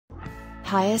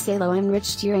high-assay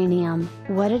low-enriched uranium,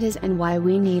 what it is and why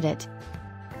we need it.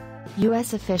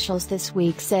 U.S. officials this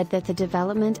week said that the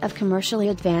development of commercially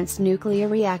advanced nuclear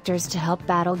reactors to help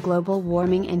battle global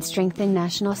warming and strengthen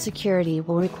national security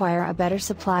will require a better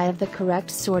supply of the correct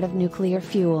sort of nuclear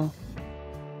fuel.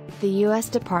 The U.S.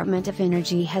 Department of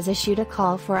Energy has issued a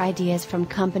call for ideas from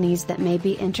companies that may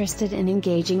be interested in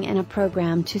engaging in a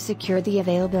program to secure the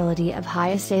availability of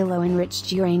high-assay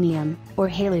low-enriched uranium, or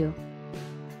HALEU.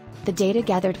 The data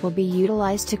gathered will be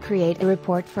utilized to create a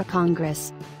report for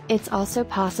Congress. It's also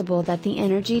possible that the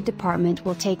Energy Department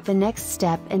will take the next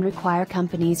step and require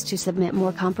companies to submit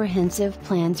more comprehensive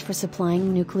plans for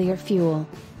supplying nuclear fuel.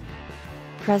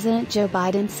 President Joe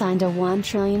Biden signed a $1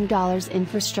 trillion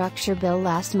infrastructure bill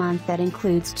last month that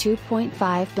includes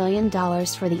 $2.5 billion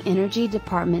for the Energy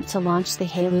Department to launch the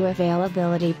HALEU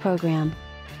Availability Program.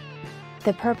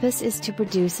 The purpose is to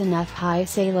produce enough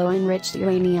high-assay low-enriched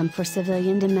uranium for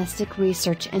civilian domestic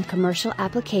research and commercial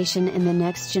application in the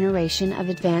next generation of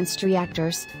advanced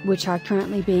reactors, which are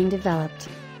currently being developed.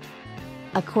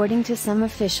 According to some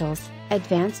officials,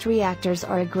 advanced reactors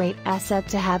are a great asset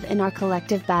to have in our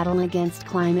collective battle against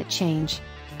climate change.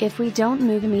 If we don't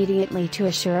move immediately to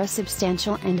assure a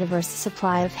substantial and diverse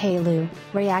supply of HALEU,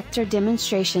 reactor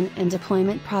demonstration and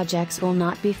deployment projects will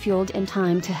not be fueled in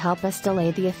time to help us delay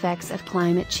the effects of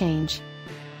climate change.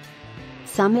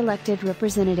 Some elected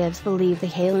representatives believe the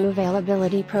HALEU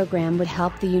Availability Program would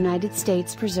help the United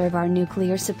States preserve our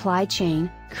nuclear supply chain,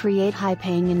 create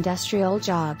high-paying industrial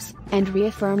jobs, and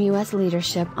reaffirm U.S.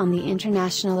 leadership on the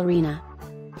international arena.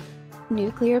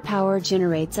 Nuclear power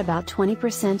generates about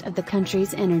 20% of the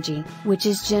country's energy, which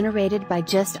is generated by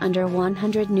just under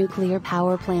 100 nuclear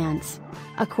power plants.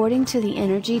 According to the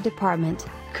Energy Department,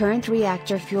 current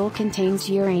reactor fuel contains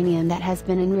uranium that has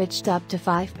been enriched up to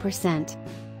 5%.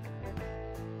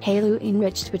 HALEU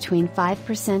enriched between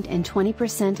 5% and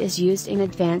 20% is used in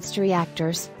advanced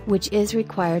reactors, which is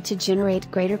required to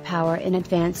generate greater power in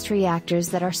advanced reactors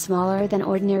that are smaller than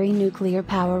ordinary nuclear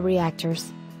power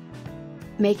reactors.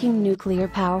 Making nuclear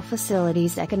power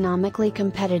facilities economically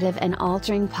competitive and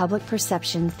altering public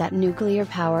perceptions that nuclear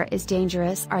power is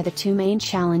dangerous are the two main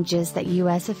challenges that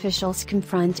U.S. officials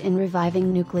confront in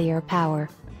reviving nuclear power.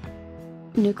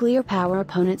 Nuclear power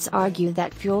opponents argue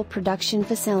that fuel production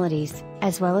facilities,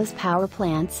 as well as power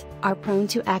plants, are prone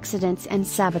to accidents and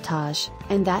sabotage,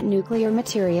 and that nuclear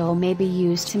material may be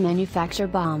used to manufacture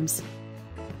bombs.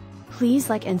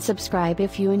 Please like and subscribe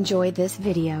if you enjoyed this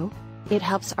video. It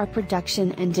helps our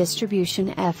production and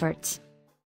distribution efforts.